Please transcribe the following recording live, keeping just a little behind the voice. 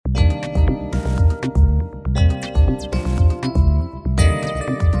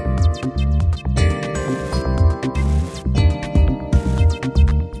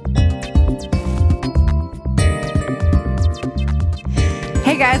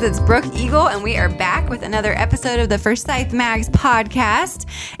guys, it's Brooke Eagle, and we are back with another episode of the Forsyth Mags podcast.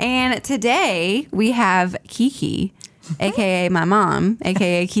 And today we have Kiki, a.k.a. my mom,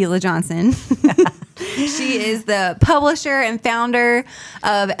 a.k.a. Keela Johnson. She is the publisher and founder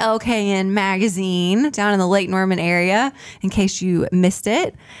of LKN magazine down in the Lake Norman area, in case you missed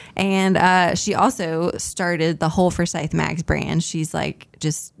it. And she also started the whole Forsyth Mags brand. She's like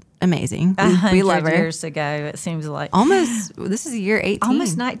just amazing. We love her. Years ago, it seems like. Almost, this is year 18.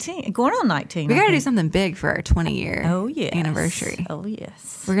 Almost 19, going on 19. We got to do something big for our 20-year anniversary. Oh,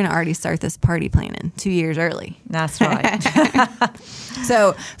 yes. We're going to already start this party planning 2 years early. That's right.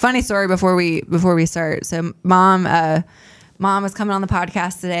 So, funny story before we start. So, mom was coming on the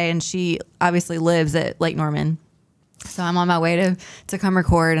podcast today, and she obviously lives at Lake Norman. So I'm on my way to come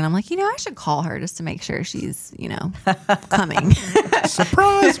record, and I'm like, I should call her just to make sure she's, coming.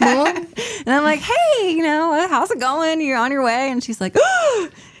 Surprise, Mom. And I'm like, hey, how's it going? You're on your way? And she's like,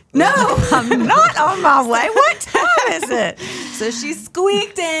 no, I'm not on my way. What time is it? So she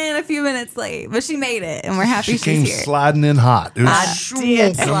squeaked in a few minutes late, but she made it, and we're happy she's came here. sliding in hot. It was I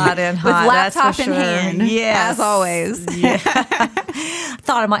did slide in hot. With laptop that's for in sure. hand, yes. as always. Yeah.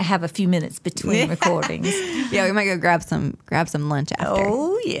 Thought I might have a few minutes between recordings. Yeah, we might go grab some lunch after.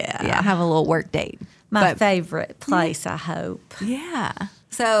 Oh, yeah. Yeah, have a little work date. My favorite place, I hope. Yeah.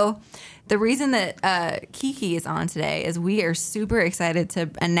 So the reason that Kiki is on today is we are super excited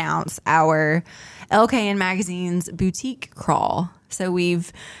to announce our LKN Magazine's boutique crawl. So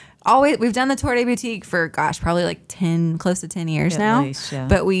we've done the Tour de Boutique for, probably like close to 10 years now. Least, yeah.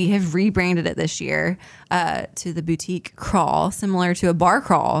 But we have rebranded it this year to the boutique crawl, similar to a bar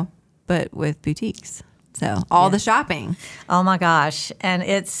crawl, but with boutiques. So all the shopping. Oh my gosh. And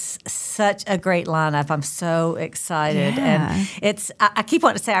it's such a great lineup. I'm so excited. Yeah. And it's, I keep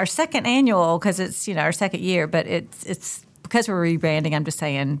wanting to say our second annual because it's, our second year, but it's because we're rebranding. I'm just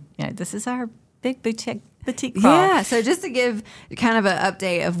saying, this is our big boutique crawl. Yeah. So just to give kind of an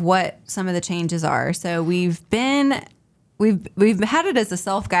update of what some of the changes are. So we've had it as a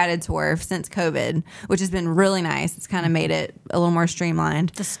self-guided tour since COVID, which has been really nice. It's kind of made it a little more streamlined.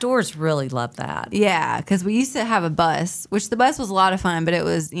 The stores really love that. Yeah, because we used to have a bus, which the bus was a lot of fun, but it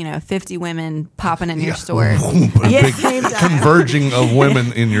was, 50 women popping in your store. Big converging of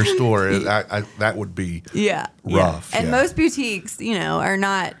women in your store. That would be rough. And most boutiques, are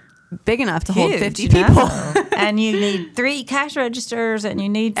not big enough to hold 50 Huge, people. And you need 3 cash registers, and you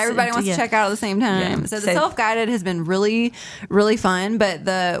need everybody wants to check out at the same time. Yeah. So the self-guided has been really, really fun.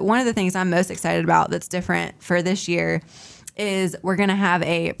 But one of the things I'm most excited about that's different for this year is we're going to have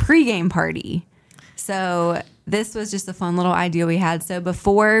a pregame party. So this was just a fun little idea we had. So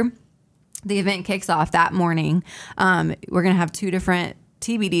before the event kicks off that morning, we're going to have 2 different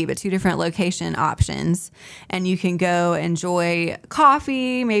TBD, but 2 different location options. And you can go enjoy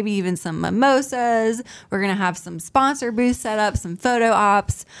coffee, maybe even some mimosas. We're going to have some sponsor booths set up, some photo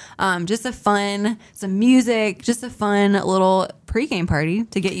ops, some music, just a fun little pregame party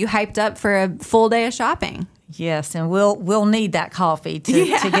to get you hyped up for a full day of shopping. Yes, and we'll need that coffee to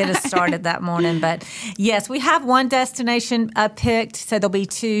get us started that morning. But yes, we have one destination picked, so there'll be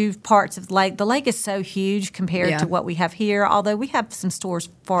 2 parts of the lake. The lake is so huge compared to what we have here, although we have some stores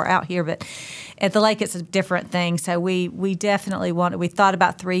far out here, but at the lake it's a different thing. So we definitely we thought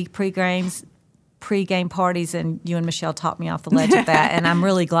about 3 pre-game parties, and you and Michelle talked me off the ledge of that, and I'm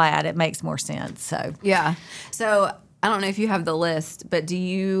really glad. It makes more sense. So yeah. So I don't know if you have the list, but do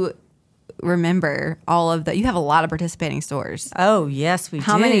you remember all of you have a lot of participating stores? Oh, yes, we do.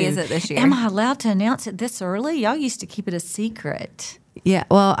 How many is it this year? Am I allowed to announce it this early? Y'all used to keep it a secret. Yeah,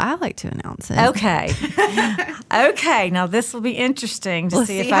 well, I like to announce it. Okay. Okay, now this will be interesting to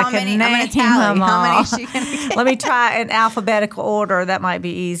see if I can name I'm gonna tally them all. How many is she gonna get? Let me try in alphabetical order. That might be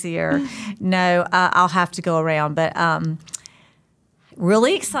easier. No, I'll have to go around, but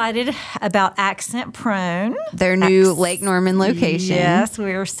really excited about Accent Prone. Their new Lake Norman location. Yes,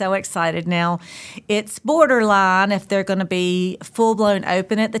 we are so excited. Now, it's borderline if they're going to be full-blown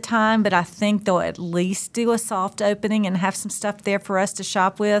open at the time, but I think they'll at least do a soft opening and have some stuff there for us to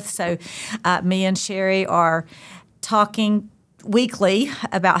shop with. So me and Sherry are talking weekly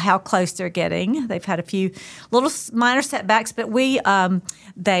about how close they're getting. They've had a few little minor setbacks, but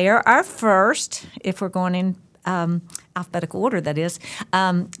they are our first, if we're going in alphabetical order, that is.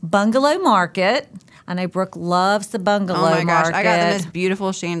 Bungalow Market. I know Brooke loves the Bungalow Market. Oh my gosh, I got the most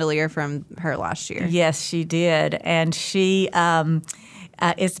beautiful chandelier from her last year. Yes, she did. And she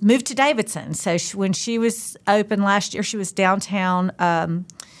is moved to Davidson. So when she was open last year, she was downtown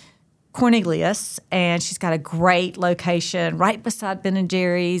Cornelius, and she's got a great location right beside Ben &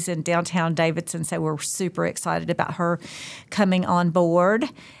 Jerry's in downtown Davidson, so we're super excited about her coming on board.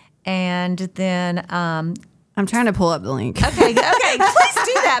 And then I'm trying to pull up the link. Okay, please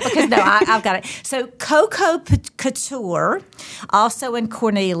do that because no, I've got it. So Coco Couture, also in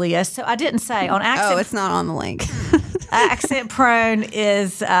Cornelius. So I didn't say on Accent. Oh, it's not on the link. Accent Prone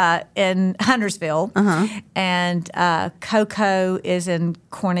is in Huntersville, and Coco is in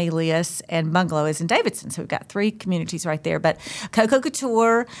Cornelius, and Bungalow is in Davidson. So we've got 3 communities right there. But Coco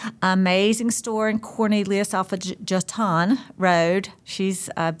Couture, amazing store in Cornelius off of Justin Road. She's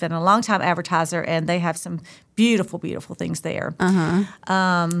been a long time advertiser, and they have some beautiful, beautiful things there. Bliss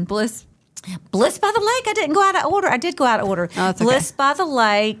by the Lake. I didn't go out of order. I did go out of order. Oh, it's Bliss by the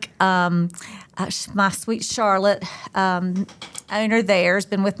Lake. My sweet Charlotte, owner there, has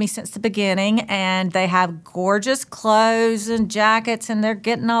been with me since the beginning, and they have gorgeous clothes and jackets, and they're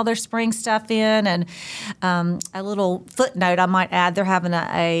getting all their spring stuff in. And a little footnote I might add: they're having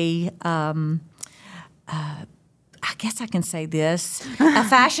I guess I can say this, a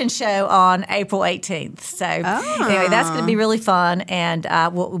fashion show on April 18th. So anyway, that's going to be really fun, and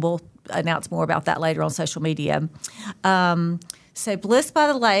we'll announce more about that later on social media. So Bliss by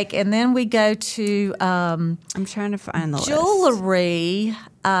the Lake, and then we go to I'm trying to find the jewelry.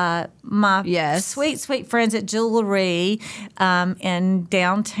 My sweet, sweet friends at Jewelry in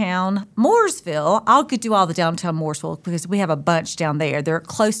downtown Mooresville. I'll do all the downtown Mooresville because we have a bunch down there. They're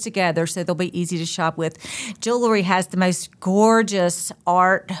close together, so they'll be easy to shop with. Jewelry has the most gorgeous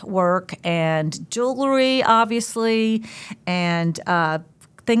artwork and jewelry, obviously, and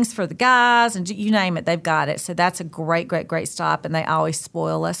things for the guys, and you name it, they've got it. So that's a great, great, great stop, and they always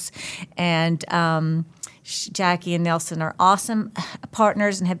spoil us. And Jackie and Nelson are awesome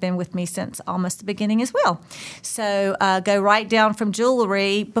partners and have been with me since almost the beginning as well. So go right down from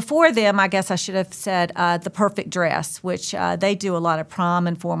Jewelry. Before them, I guess I should have said The Perfect Dress, which they do a lot of prom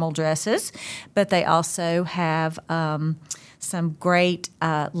and formal dresses, but they also have some great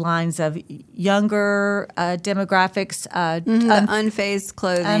lines of younger demographics.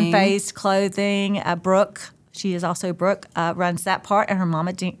 Unfazed clothing. Brooke, she is also Brooke, runs that part, and her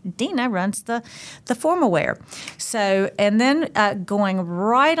mama Dina runs the formal wear. So, and then going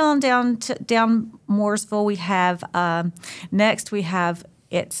right on down Mooresville, we have next we have.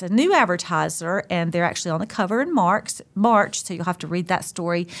 It's a new advertiser, and they're actually on the cover in March, so you'll have to read that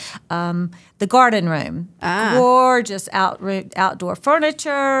story. The Garden Room. Gorgeous outdoor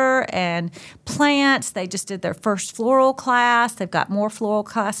furniture and plants. They just did their first floral class. They've got more floral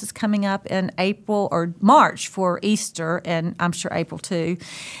classes coming up in April or March for Easter, and I'm sure April too.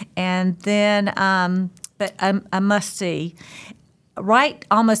 And then, but a must-see. Right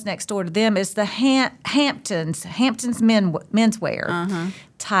almost next door to them is the Hamptons Menswear.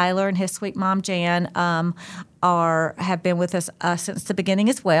 Tyler and his sweet mom Jan have been with us since the beginning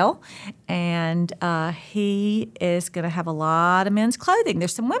as well, and he is going to have a lot of men's clothing.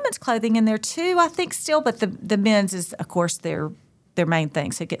 There's some women's clothing in there too, I think, still, but the men's is, of course, their main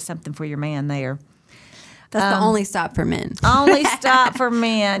thing. So get something for your man there. That's the only stop for men. Only stop for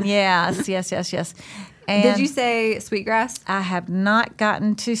men. Yes. And did you say Sweetgrass? I have not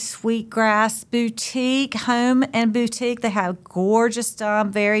gotten to Sweetgrass Boutique, Home and Boutique. They have gorgeous,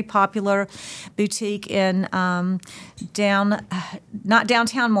 very popular boutique in not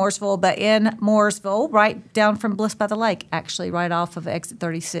downtown Mooresville, but in Mooresville, right down from Bliss by the Lake, actually, right off of Exit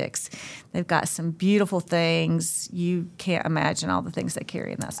 36. They've got some beautiful things. You can't imagine all the things they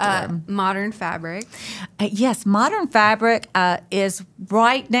carry in that store. Modern Fabric. Yes, Modern Fabric is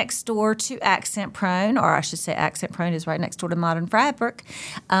right next door to Accent Prone, or I should say Accent Prone is right next door to Modern Fabric.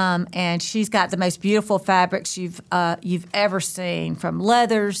 And she's got the most beautiful fabrics you've ever seen, from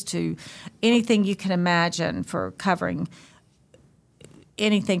leathers to anything you can imagine for covering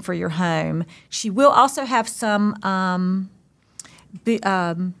anything for your home. She will also have some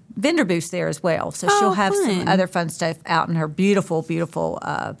vendor booths there as well. So she'll have some other fun stuff out in her beautiful, beautiful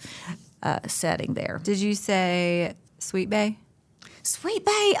setting there. Did you say Sweet Bay? Sweet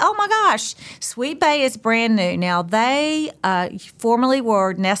Bay, oh my gosh. Sweet Bay is brand new. Now, they formerly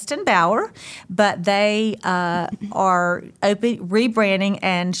were Nest and Bower, but they are rebranding,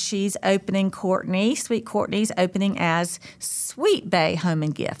 and she's opening Sweet Courtney's opening as Sweet Bay Home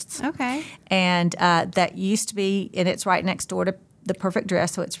and Gifts. Okay. And that used to be, and it's right next door to The Perfect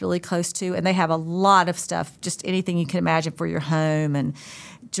Dress, so it's really close to, and they have a lot of stuff, just anything you can imagine for your home, and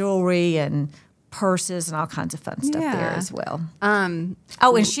jewelry and purses and all kinds of fun stuff there as well. And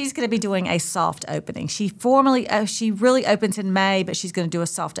she's going to be doing a soft opening. She really opens in May, but she's going to do a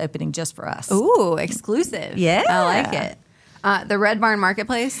soft opening just for us. Ooh, exclusive. Yeah. I like it. The Red Barn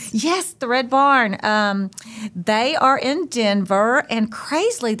Marketplace. Yes, the Red Barn. They are in Denver, and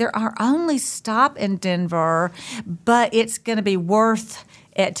crazily, they're our only stop in Denver, but it's going to be worth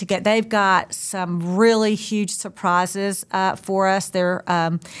it to get. They've got some really huge surprises for us.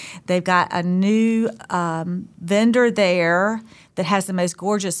 They've got a new vendor there that has the most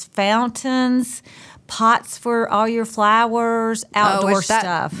gorgeous fountains, pots for all your flowers, outdoor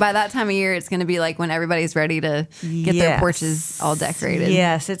stuff. By that time of year, it's going to be like when everybody's ready to get their porches all decorated.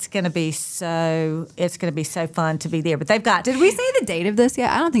 Yes, it's going to be so fun to be there. But they've got. Did we say the date of this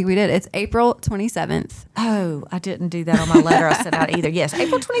yet? I don't think we did. It's April 27th. Oh, I didn't do that on my letter I sent out either. Yes,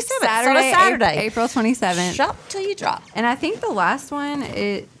 April 27th. Saturday. April 27th. Shop till you drop. And I think the last one,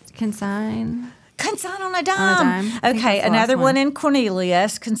 it Consign on a Dime. Okay, another one in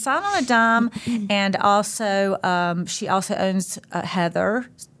Cornelius. Consign on a Dime, and also she also owns Heather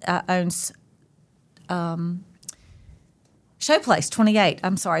owns Showplace 28.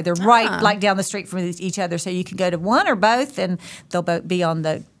 I'm sorry, they're right like down the street from each other, so you can go to one or both, and they'll both be on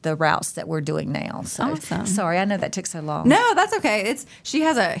the routes that we're doing now. So awesome. Sorry, I know that took so long. No, that's okay. She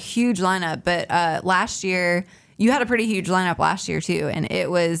has a huge lineup, but last year. You had a pretty huge lineup last year, too, and it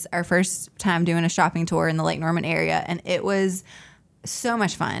was our first time doing a shopping tour in the Lake Norman area, and it was so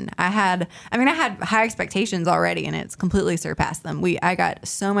much fun. I had high expectations already, and it's completely surpassed them. I got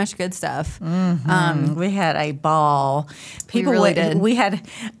so much good stuff. Mm-hmm. We had a ball. People really did. We had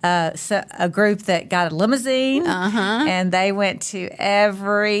a group that got a limousine, and they went to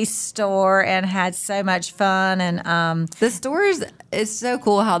every store and had so much fun. And the stores, it's so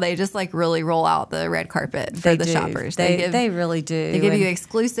cool how they just like really roll out the red carpet for the shoppers. They really do. They give you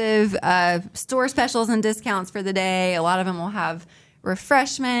exclusive store specials and discounts for the day. A lot of them will have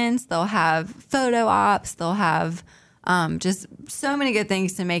refreshments, they'll have photo ops, they'll have just so many good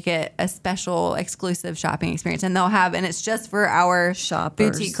things to make it a special exclusive shopping experience. And it's just for our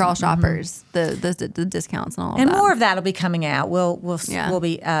shoppers, boutique crawl shoppers, the discounts and all of that. And more of that will be coming out. We'll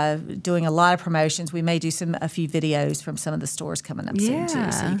be doing a lot of promotions. We may do a few videos from some of the stores coming up soon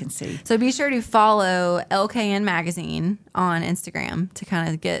too, so you can see. So be sure to follow LKN Magazine on Instagram to kind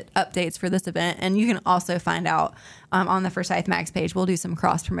of get updates for this event. And you can also find out on the Forsyth Mags page. We'll do some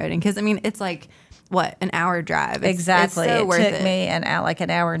cross promoting because it's like an hour drive. Exactly. It's so worth it took me an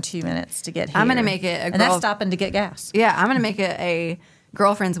hour and 2 minutes to get here. I'm going to make it and that's stopping to get gas. Yeah, I'm going to make it a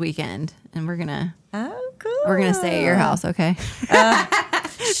girlfriend's weekend, and we're gonna stay at your house. Okay.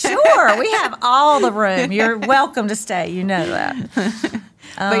 Sure. We have all the room. You're welcome to stay. You know that.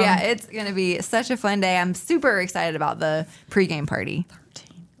 But yeah, it's going to be such a fun day. I'm super excited about the pregame party.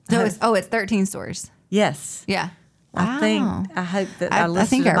 13. So it's 13 stores. Yes. Yeah. Wow. I hope that I listed I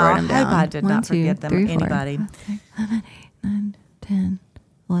think them I wrote all. them down. I hope I did not forget them. 3, 4, anybody. 5, 6, 7, 8, 9, 10,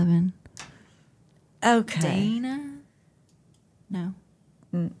 11. Okay. Dana? No.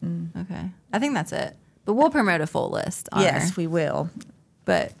 Mm-mm. Okay. I think that's it. But we'll promote a full list. Yes, we will.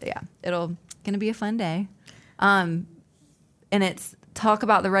 But yeah, going to be a fun day. And it's talk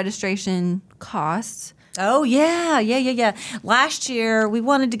about the registration costs. Oh, yeah. Last year, we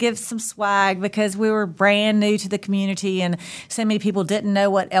wanted to give some swag because we were brand new to the community and so many people didn't know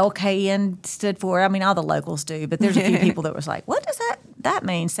what LKN stood for. I mean, all the locals do, but there's a few people that was like, what does that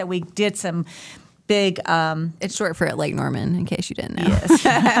mean? So we did some big... it's short for Lake Norman, in case you didn't know.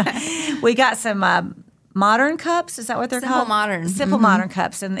 Yes. We got some... modern cups, is that what they're called? Simple modern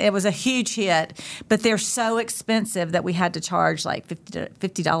cups, and it was a huge hit. But they're so expensive that we had to charge like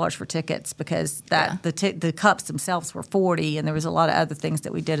 $50 for tickets because the cups themselves were $40, and there was a lot of other things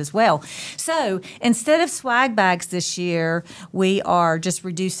that we did as well. So instead of swag bags this year, we are just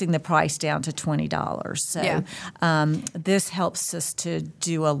reducing the price down to $20. So this helps us to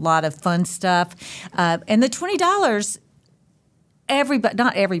do a lot of fun stuff, and the $20.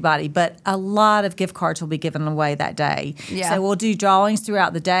 Not everybody, but a lot of gift cards will be given away that day. Yeah. So we'll do drawings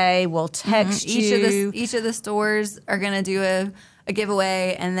throughout the day. We'll text you. Each of the stores are going to do a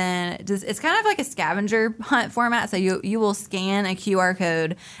giveaway, and then it's kind of like a scavenger hunt format. So you will scan a QR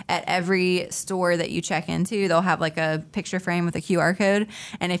code at every store that you check into. They'll have like a picture frame with a QR code,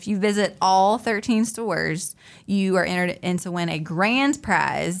 and if you visit all 13 stores, you are entered in to win a grand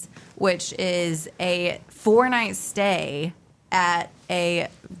prize, which is a 4-night stay at a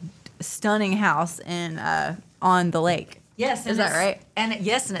stunning house on the lake. Yes, is that right? And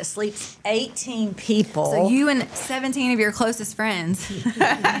it sleeps 18 people. So you and 17 of your closest friends.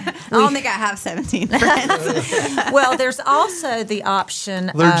 I don't think I have 17 friends. Well, there's also the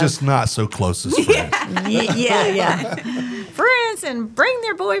option. They're just not so close as friends. Yeah. Friends. friends and bring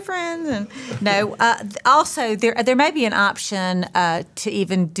their boyfriends. And no, also there may be an option to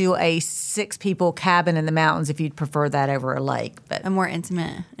even do a 6-people cabin in the mountains if you'd prefer that over a lake. But a more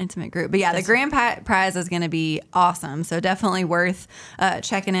intimate group. But yeah, the grand prize is going to be awesome. So definitely worth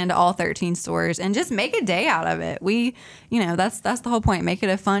checking into all 13 stores and just make a day out of it. That's the whole point. Make it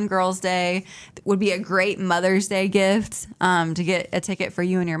a fun girls' day. It would be a great Mother's Day gift to get a ticket for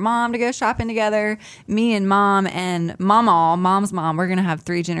you and your mom to go shopping together. Me and mom and mom's mom, we're going to have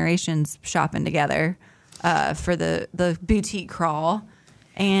 3 generations shopping together for the boutique crawl.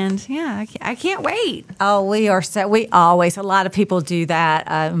 And yeah, I can't wait. Oh, we always, a lot of people do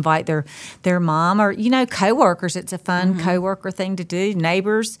that, invite their mom or, coworkers. It's a fun coworker thing to do,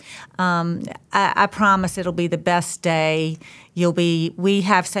 neighbors. I promise it'll be the best day. We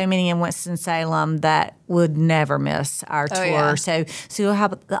have so many in Winston-Salem that would never miss our tour. Yeah. So you'll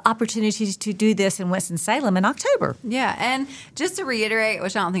have the opportunity to do this in Winston-Salem in October. Yeah, and just to reiterate,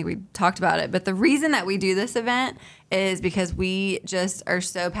 which I don't think we talked about it, but the reason that we do this event is because we just are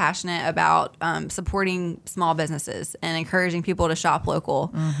so passionate about supporting small businesses and encouraging people to shop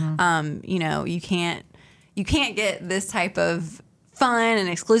local. Mm-hmm. You can't get this type of fun and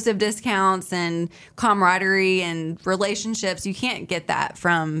exclusive discounts and camaraderie and relationships. You can't get that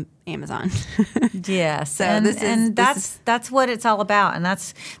from Amazon. Yes, so that's what it's all about, and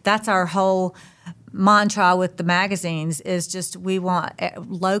that's our whole mantra with the magazines is just we want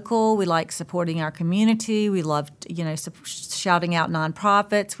local. We like supporting our community. We love shouting out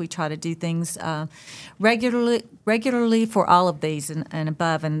nonprofits. We try to do things regularly for all of these and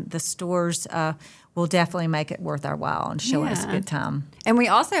above. And the stores will definitely make it worth our while and show us a good time. And we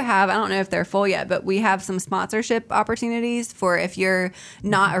also have, I don't know if they're full yet, but we have some sponsorship opportunities for if you're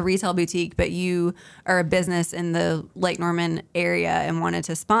not a retail boutique, but you are a business in the Lake Norman area and wanted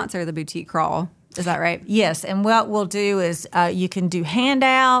to sponsor the boutique crawl. Is that right? Yes, and what we'll do is you can do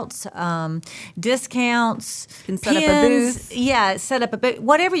handouts, discounts, can set up a booth. Yeah, set up a booth,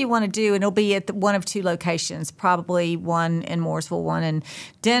 whatever you want to do, and it'll be at one of 2 locations, probably one in Mooresville, one in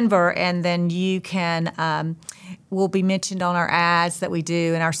Denver, and then you can will be mentioned on our ads that we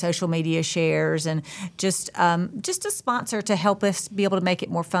do and our social media shares, and just a sponsor to help us be able to make it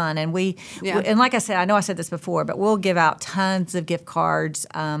more fun. And and like I said, I know I said this before, but we'll give out tons of gift cards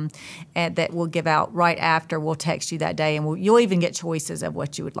and that we'll give out right after. We'll text you that day, and you'll even get choices of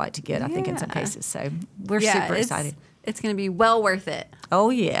what you would like to get, I think, in some cases. So we're super excited. It's going to be well worth it. Oh,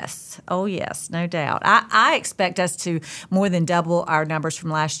 yes, no doubt. I expect us to more than double our numbers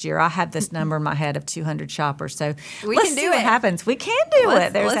from last year. I have this number in my head of 200 shoppers. So let's see what happens. We can do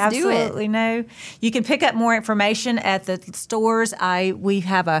it. There's absolutely no. You can pick up more information at the stores. We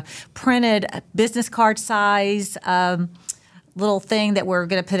have a printed business card size little thing that we're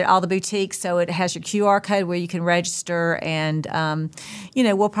going to put at all the boutiques, so it has your QR code where you can register, and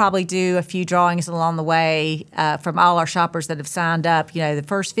we'll probably do a few drawings along the way from all our shoppers that have signed up. The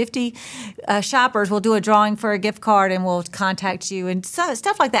first 50 shoppers, we'll do a drawing for a gift card, and we'll contact you and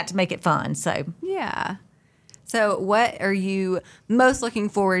stuff like that to make it fun. So yeah. So what are you most looking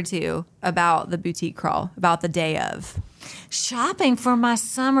forward to about the boutique crawl, about the day of? Shopping for my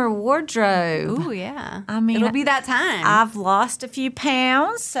summer wardrobe. Ooh, yeah. I mean, it'll be that time. I've lost a few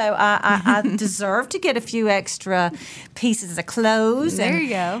pounds, so I deserve to get a few extra pieces of clothes. There you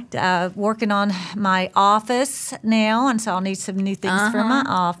go. Working on my office now, and so I'll need some new things for my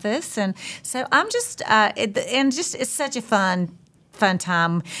office. And so I'm just, it's such a fun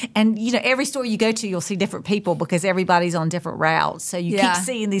time. And every store you go to, you'll see different people because everybody's on different routes, so you keep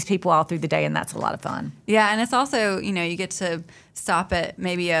seeing these people all through the day, and that's a lot of fun. And it's also you get to stop at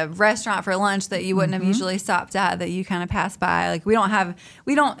maybe a restaurant for lunch that you wouldn't have usually stopped at, that you kind of pass by. Like we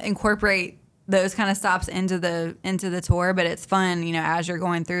don't incorporate those kind of stops into the tour, but it's fun, as you're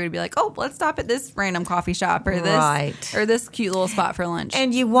going through to be like, oh, let's stop at this random coffee shop or this cute little spot for lunch.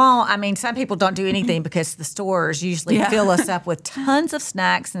 And you won't. I mean, some people don't do anything because the stores usually fill us up with tons of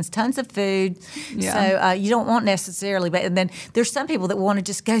snacks and tons of food. Yeah. So you don't want necessarily, and then there's some people that want to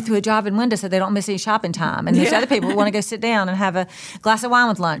just go through a drive-in window so they don't miss any shopping time, and there's other people who want to go sit down and have a glass of wine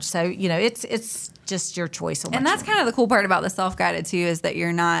with lunch. So it's just your choice. And that's kind of the cool part about the self-guided too, is that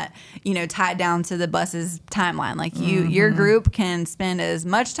you're not, tied down to the bus's timeline. Like your group can spend as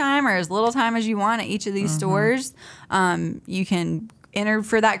much time or as little time as you want at each of these stores. You can enter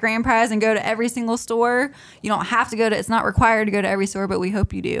for that grand prize and go to every single store. You don't have to it's not required to go to every store, but we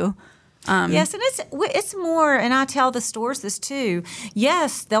hope you do. Yes, and it's more, and I tell the stores this too.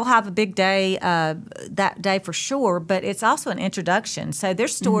 Yes, they'll have a big day that day for sure, but it's also an introduction. So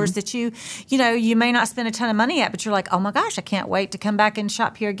there's stores that you may not spend a ton of money at, but you're like, oh my gosh, I can't wait to come back and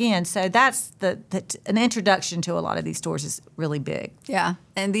shop here again. So that's an introduction to a lot of these stores is really big. Yeah,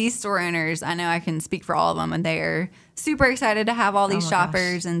 and these store owners, I know I can speak for all of them, and they are super excited to have all these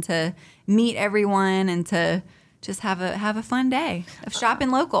shoppers and to meet everyone and to just have a fun day of shopping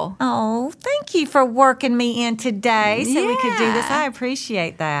local. Oh, thank you for working me in today so we could do this. I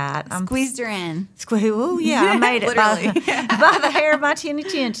appreciate that. Squeezed her in. Oh, yeah, I made it by the hair of my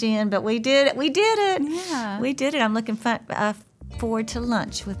chin, but we did it. Yeah. We did it. I'm looking forward to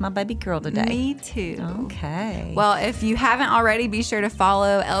lunch with my baby girl today. Me too. Okay. Well, if you haven't already, be sure to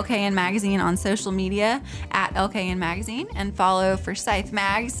follow LKN Magazine on social media at LKN Magazine and follow Forsyth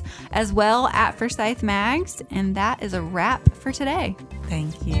Mags as well at Forsyth Mags. And that is a wrap for today.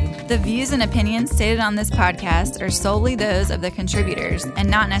 Thank you. The views and opinions stated on this podcast are solely those of the contributors and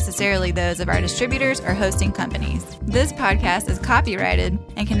not necessarily those of our distributors or hosting companies. This podcast is copyrighted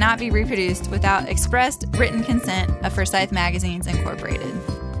and cannot be reproduced without expressed written consent of Forsyth Magazines Incorporated.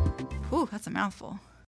 Ooh, that's a mouthful.